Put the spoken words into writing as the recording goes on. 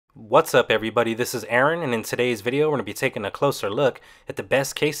What's up everybody, this is Aaron, and in today's video we're going to be taking a closer look at the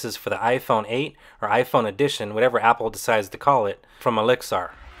best cases for the iPhone 8 or iPhone edition, whatever Apple decides to call it, from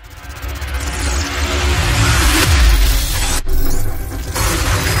Olixar.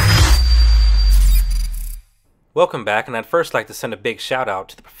 Welcome back, and I'd first like to send a big shout out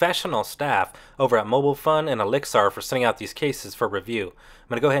to the professional staff over at MobileFun and Olixar for sending out these cases for review. I'm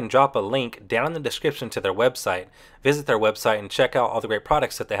going to go ahead and drop a link down in the description to their website. Visit their website and check out all the great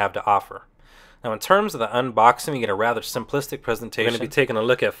products that they have to offer. Now in terms of the unboxing, you get a rather simplistic presentation. We're going to be taking a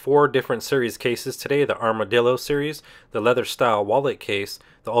look at 4 different series cases today: the Armadillo series, the leather style wallet case,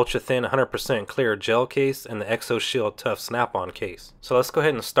 the ultra thin 100% clear gel case, and the ExoShield Tough Snap-on case. So let's go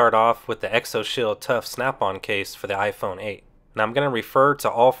ahead and start off with the ExoShield Tough Snap-on case for the iPhone 8. Now I'm going to refer to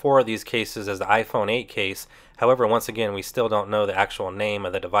all 4 of these cases as the iPhone 8 case. However, once again, we still don't know the actual name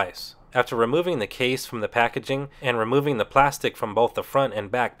of the device. After removing the case from the packaging and removing the plastic from both the front and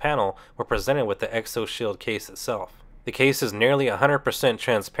back panel, we're presented with the ExoShield case itself. The case is nearly 100%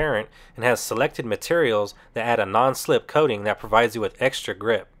 transparent and has selected materials that add a non-slip coating that provides you with extra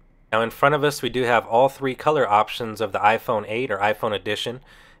grip. Now in front of us we do have all 3 color options of the iPhone 8 or iPhone edition,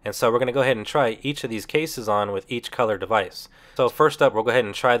 and so we're going to go ahead and try each of these cases on with each color device. So first up, we'll go ahead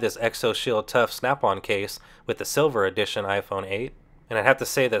and try this ExoShield Tough Snap-on case with the silver edition iPhone 8. And I'd have to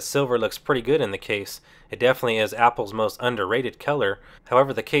say that silver looks pretty good in the case. It definitely is Apple's most underrated color.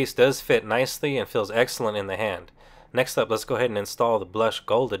 However, the case does fit nicely and feels excellent in the hand. Next up, let's go ahead and install the blush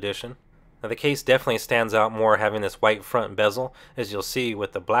gold edition. Now the case definitely stands out more having this white front bezel, as you'll see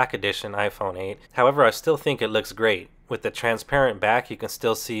with the black edition iPhone 8. However, I still think it looks great. With the transparent back, you can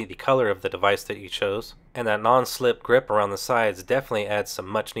still see the color of the device that you chose. And that non-slip grip around the sides definitely adds some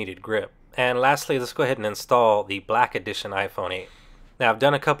much needed grip. And lastly, let's go ahead and install the black edition iPhone 8. Now I've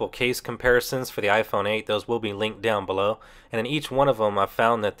done a couple case comparisons for the iPhone 8, those will be linked down below, and in each one of them I've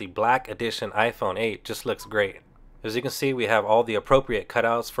found that the black edition iPhone 8 just looks great. As you can see, we have all the appropriate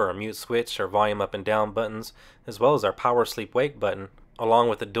cutouts for our mute switch, our volume up and down buttons, as well as our power sleep wake button, along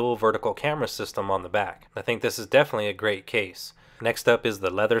with the dual vertical camera system on the back. I think this is definitely a great case. Next up is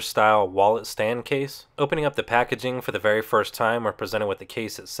the leather style wallet stand case. Opening up the packaging for the very first time, we're presented with the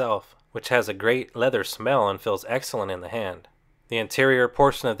case itself, which has a great leather smell and feels excellent in the hand. The interior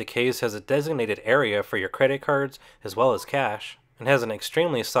portion of the case has a designated area for your credit cards as well as cash, and has an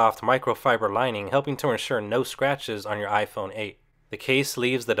extremely soft microfiber lining helping to ensure no scratches on your iPhone 8. The case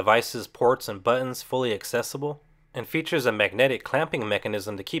leaves the device's ports and buttons fully accessible, and features a magnetic clamping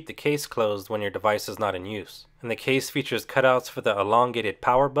mechanism to keep the case closed when your device is not in use. And the case features cutouts for the elongated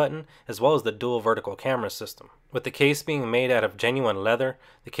power button as well as the dual vertical camera system. With the case being made out of genuine leather,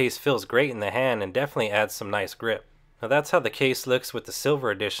 the case feels great in the hand and definitely adds some nice grip. Now that's how the case looks with the silver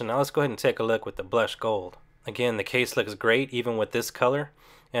edition. Now let's go ahead and take a look with the blush gold. Again, the case looks great even with this color,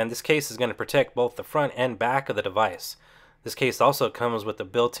 and this case is going to protect both the front and back of the device. This case also comes with a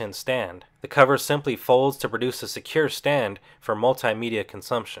built-in stand. The cover simply folds to produce a secure stand for multimedia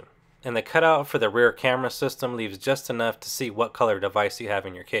consumption. And the cutout for the rear camera system leaves just enough to see what color device you have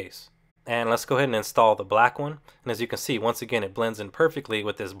in your case. And let's go ahead and install the black one, and as you can see, once again it blends in perfectly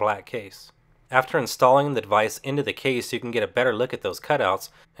with this black case. After installing the device into the case, you can get a better look at those cutouts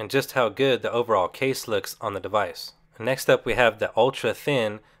and just how good the overall case looks on the device. Next up we have the ultra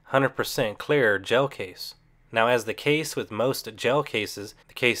thin 100% clear gel case. Now as the case with most gel cases,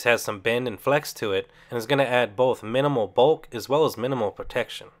 the case has some bend and flex to it and is going to add both minimal bulk as well as minimal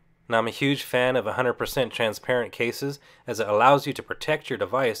protection. Now I'm a huge fan of 100% transparent cases as it allows you to protect your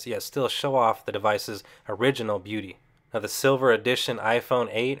device yet still show off the device's original beauty. Now the silver edition iPhone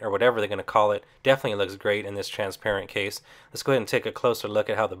 8, or whatever they're going to call it, definitely looks great in this transparent case. Let's go ahead and take a closer look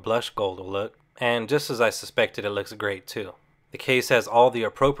at how the blush gold will look. And just as I suspected, it looks great too. The case has all the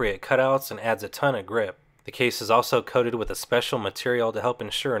appropriate cutouts and adds a ton of grip. The case is also coated with a special material to help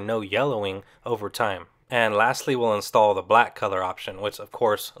ensure no yellowing over time. And lastly, we'll install the black color option, which of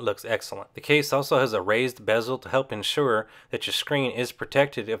course looks excellent. The case also has a raised bezel to help ensure that your screen is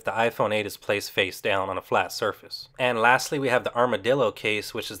protected if the iPhone 8 is placed face down on a flat surface. And lastly, we have the Armadillo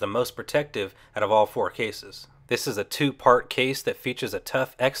case, which is the most protective out of all 4 cases. This is a 2-part case that features a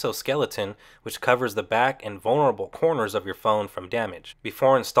tough exoskeleton which covers the back and vulnerable corners of your phone from damage.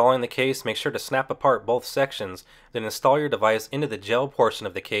 Before installing the case, make sure to snap apart both sections, then install your device into the gel portion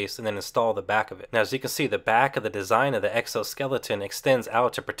of the case and then install the back of it. Now as you can see, the back of the design of the exoskeleton extends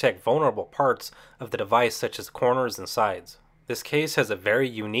out to protect vulnerable parts of the device such as corners and sides. This case has a very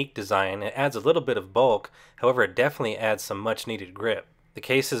unique design. It adds a little bit of bulk, however it definitely adds some much needed grip. The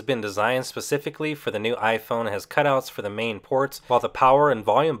case has been designed specifically for the new iPhone and has cutouts for the main ports, while the power and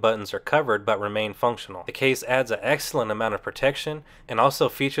volume buttons are covered but remain functional. The case adds an excellent amount of protection and also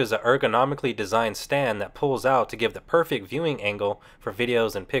features an ergonomically designed stand that pulls out to give the perfect viewing angle for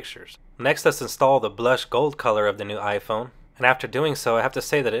videos and pictures. Next, let's install the blush gold color of the new iPhone, and after doing so, I have to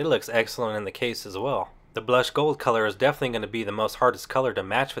say that it looks excellent in the case as well. The blush gold color is definitely going to be the most hardest color to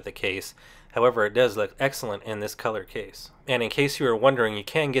match with the case. However, it does look excellent in this color case. And in case you were wondering, you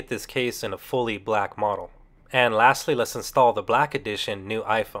can get this case in a fully black model. And lastly, let's install the Black Edition new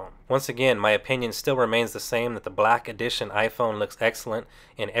iPhone. Once again, my opinion still remains the same that the Black Edition iPhone looks excellent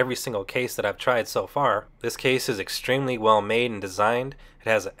in every single case that I've tried so far. This case is extremely well made and designed. It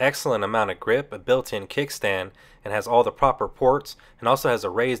has an excellent amount of grip, a built-in kickstand, and has all the proper ports, and also has a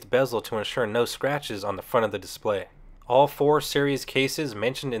raised bezel to ensure no scratches on the front of the display. All 4 series cases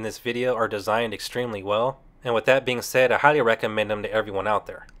mentioned in this video are designed extremely well. And with that being said, I highly recommend them to everyone out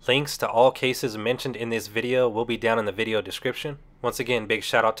there. Links to all cases mentioned in this video will be down in the video description. Once again, big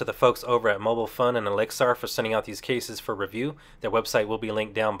shout out to the folks over at MobileFun and Olixar for sending out these cases for review. Their website will be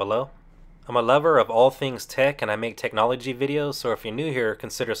linked down below. I'm a lover of all things tech and I make technology videos, so if you're new here,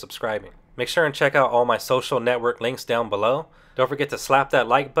 consider subscribing. Make sure and check out all my social network links down below. Don't forget to slap that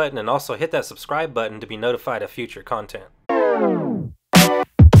like button and also hit that subscribe button to be notified of future content.